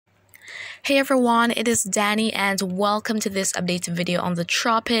Hey everyone, it is Dani and welcome to this updated video on the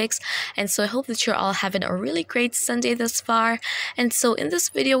tropics. And so I hope that you're all having a really great Sunday thus far. And so in this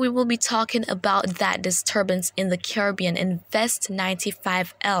video, we will be talking about that disturbance in the Caribbean, Invest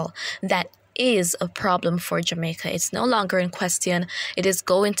 95L, that is a problem for Jamaica. It's no longer in question. It is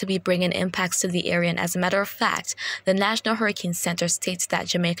going to be bringing impacts to the area, and as a matter of fact, the National Hurricane Center states that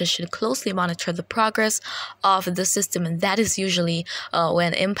Jamaica should closely monitor the progress of the system, and that is usually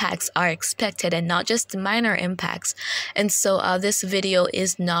when impacts are expected and not just minor impacts. And so this video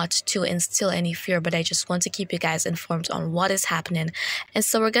is not to instill any fear, but I just want to keep you guys informed on what is happening. And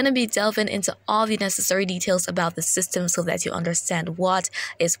so we're going to be delving into all the necessary details about the system so that you understand what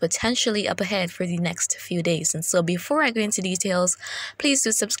is potentially up ahead for the next few days. And so before I go into details, please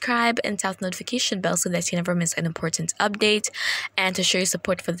do subscribe and tap the notification bell so that you never miss an important update. And to show your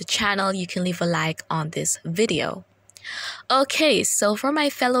support for the channel, you can leave a like on this video. Okay, so for my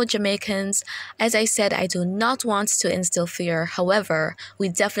fellow Jamaicans, as I said, I do not want to instill fear. However, we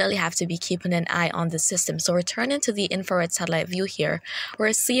definitely have to be keeping an eye on the system. So returning to the infrared satellite view here,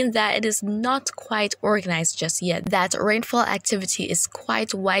 we're seeing that it is not quite organized just yet. That rainfall activity is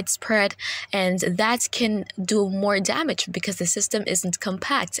quite widespread, and that can do more damage because the system isn't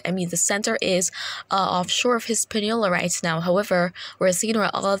compact. I mean, the center is offshore of Hispaniola right now. However, we're seeing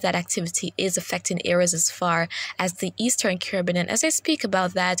where all of that activity is affecting areas as far as the Eastern Caribbean. And as I speak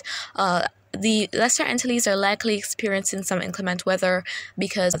about that, the Lesser Antilles are likely experiencing some inclement weather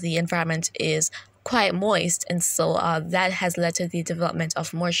because the environment is quite moist, and so that has led to the development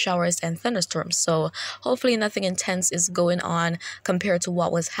of more showers and thunderstorms. So hopefully nothing intense is going on compared to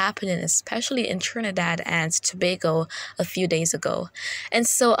what was happening, especially in Trinidad and Tobago a few days ago. And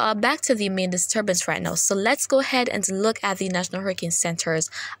so back to the main disturbance right now. So let's go ahead and look at the National Hurricane Center's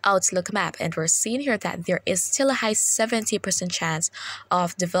outlook map, and we're seeing here that there is still a high 70% chance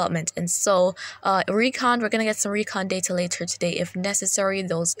of development. And so we're going to get some recon data later today if necessary.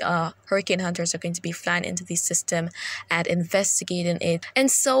 Those hurricane hunters are going to be flying into the system and investigating it. And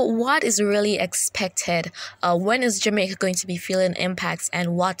so what is really expected? When is Jamaica going to be feeling impacts,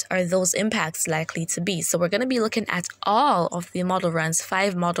 and what are those impacts likely to be? So we're going to be looking at all of the model runs,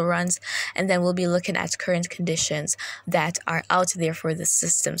 5 model runs, and then we'll be looking at current conditions that are out there for the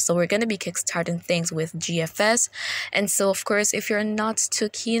system. So we're going to be kickstarting things with GFS. And so of course, if you're not too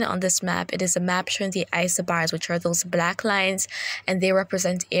keen on this map, it is a map showing the isobars, which are those black lines, and they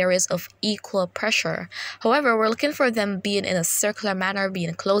represent areas of equal pressure. However, we're looking for them being in a circular manner,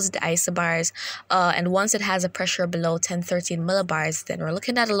 being closed isobars, and once it has a pressure below 10-13 millibars, then we're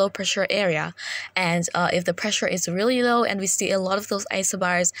looking at a low pressure area. And if the pressure is really low and we see a lot of those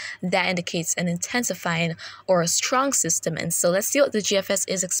isobars, that indicates an intensifying or a strong system. And so let's see what the GFS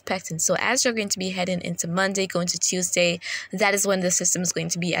is expecting. So as you're going to be heading into Monday, going to Tuesday, that is when the system is going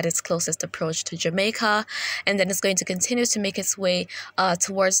to be at its closest approach to Jamaica, and then it's going to continue to make its way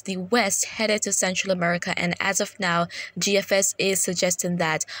towards the west, headed to Central America. And as of now, GFS is suggesting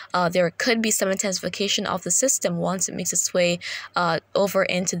that there could be some intensification of the system once it makes its way over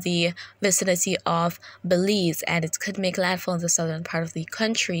into the vicinity of Belize, and it could make landfall in the southern part of the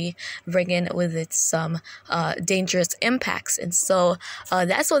country, bringing with it some dangerous impacts. And so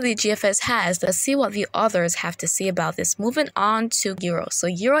that's what the GFS has. Let's see what the others have to say about this. Moving on to Euro. So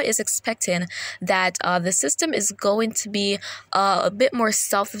Euro is expecting that the system is going to be a bit more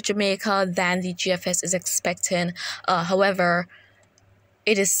south of Jamaica than the GFS is expecting. However,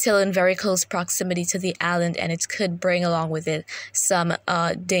 it is still in very close proximity to the island, and it could bring along with it some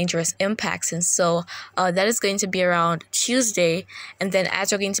dangerous impacts. And so that is going to be around Tuesday. And then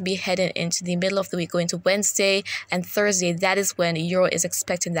as we're going to be heading into the middle of the week, going to Wednesday and Thursday, that is when Euro is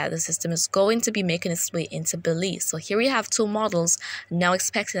expecting that the system is going to be making its way into Belize. So here we have 2 models now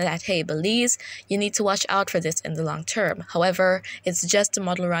expecting that, hey, Belize, you need to watch out for this in the long term. However, it's just a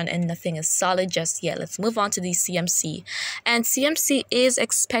model run and nothing is solid just yet. Let's move on to the CMC. And CMC is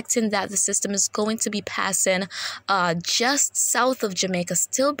expecting that the system is going to be passing just south of Jamaica,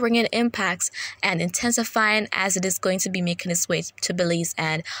 still bringing impacts and intensifying as it is going to be making its way to Belize.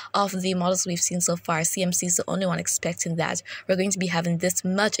 And of the models we've seen so far, CMC is the only one expecting that we're going to be having this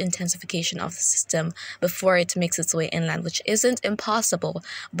much intensification of the system before it makes its way inland, which isn't impossible,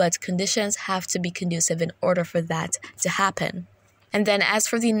 but conditions have to be conducive in order for that to happen. And then as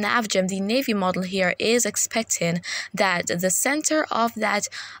for the NAVGEM, the Navy model here is expecting that the center of that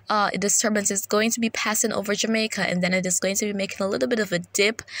disturbance is going to be passing over Jamaica, and then it is going to be making a little bit of a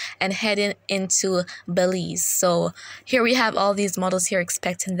dip and heading into Belize. So here we have all these models here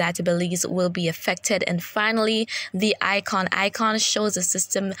expecting that Belize will be affected. And finally, the icon shows the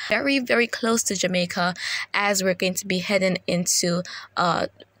system very, very close to Jamaica as we're going to be heading into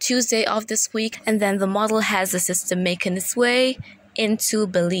Tuesday of this week, and then the model has the system making its way into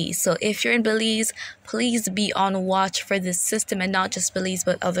Belize. So if you're in Belize, please be on watch for this system, and not just Belize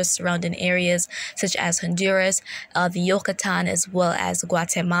but other surrounding areas such as Honduras, the Yucatan, as well as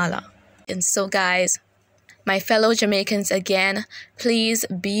Guatemala. And so guys, my fellow Jamaicans, again, please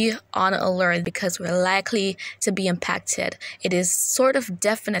be on alert because we're likely to be impacted. It is sort of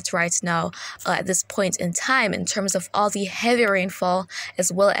definite right now at this point in time in terms of all the heavy rainfall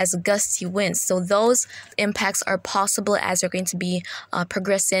as well as gusty winds. So those impacts are possible as we're going to be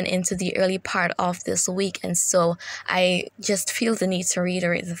progressing into the early part of this week. And so I just feel the need to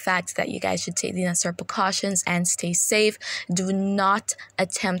reiterate the fact that you guys should take the necessary precautions and stay safe. Do not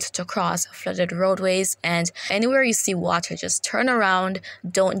attempt to cross flooded roadways, and anywhere you see water, just turn around,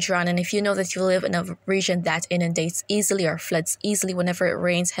 don't drown. And if you know that you live in a region that inundates easily or floods easily whenever it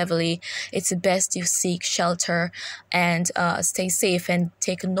rains heavily, it's best you seek shelter and stay safe and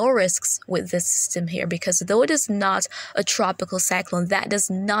take no risks with this system here, because though it is not a tropical cyclone, that does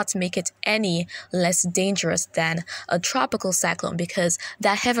not make it any less dangerous than a tropical cyclone, because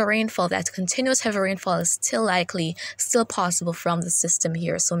that heavy rainfall, that continuous heavy rainfall, is still likely, still possible from the system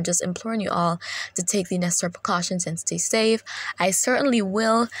here. So I'm just imploring you all to take the necessary precautions and stay safe. I certainly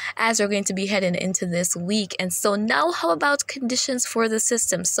will, as we're going to be heading into this week. And so now, how about conditions for the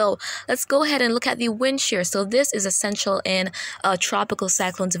system? So let's go ahead and look at the wind shear. So this is essential in tropical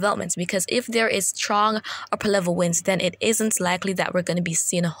cyclone developments, because if there is strong upper level winds, then it isn't likely that we're going to be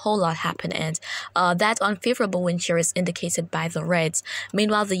seeing a whole lot happen, and that unfavorable wind shear is indicated by the reds.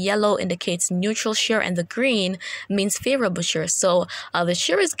 Meanwhile, the yellow indicates neutral shear and the green means favorable shear. So the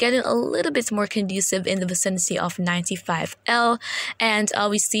shear is getting a little bit more conducive in the vicinity of 95L, and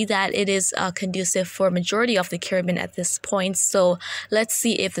we see that it is conducive for majority of the Caribbean at this point. So let's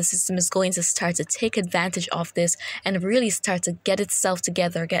see if the system is going to start to take advantage of this and really start to get itself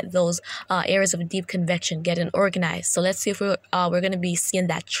together, get those areas of deep convection getting organized. So let's see if we're going to be seeing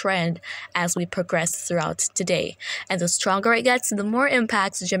that trend as we progress throughout today. And the stronger it gets, the more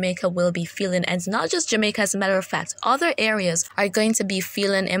impacts Jamaica will be feeling, and not just Jamaica, as a matter of fact, other areas are going to be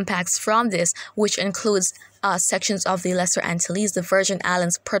feeling impacts from this, which includes sections of the Lesser Antilles, the Virgin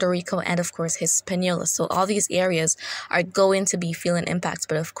Islands, Puerto Rico, and of course Hispaniola. So all these areas are going to be feeling impacts.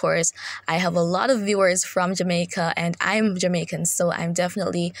 But of course, I have a lot of viewers from Jamaica, and I'm Jamaican, so I'm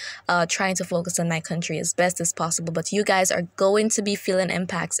definitely trying to focus on my country as best as possible. But you guys are going to be feeling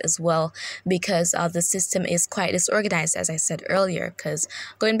impacts as well, because the system is quite disorganized, as I said earlier. Because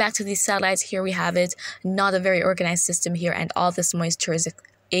going back to these satellites, here we have it, not a very organized system here, and all this moisture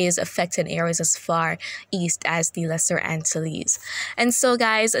is affecting areas as far east as the Lesser Antilles. And so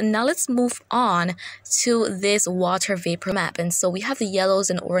guys, now let's move on to this water vapor map. And so we have the yellows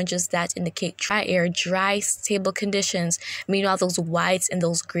and oranges that indicate dry air, dry, stable conditions. Meanwhile, those whites and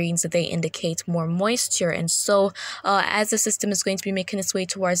those greens, they indicate more moisture. And so as the system is going to be making its way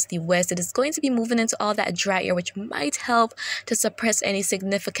towards the west, it is going to be moving into all that dry air, which might help to suppress any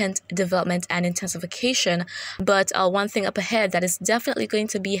significant development and intensification. But one thing up ahead that is definitely going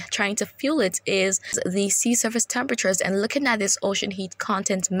to be trying to fuel it is the sea surface temperatures. And looking at this ocean heat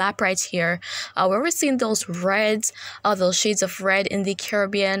content map right here, where we're seeing those reds, those shades of red in the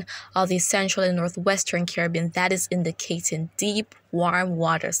Caribbean, the central and northwestern Caribbean, that is indicating deep warm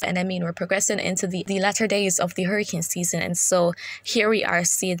waters. And I mean, we're progressing into the latter days of the hurricane season, and so here we are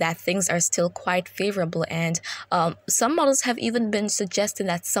seeing that things are still quite favorable. And some models have even been suggesting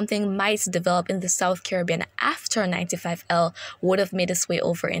that something might develop in the South Caribbean after 95L would have made its way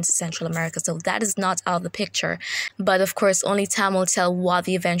over into Central America. So that is not out of the picture, but of course only time will tell what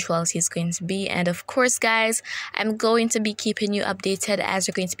the eventuality is going to be. And of course guys, I'm going to be keeping you updated as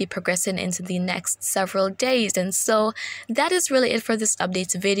we're going to be progressing into the next several days. And so that is really it for this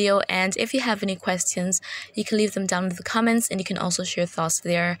update video. And if you have any questions, you can leave them down in the comments, and you can also share thoughts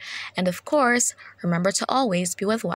there. And of course, remember to always be with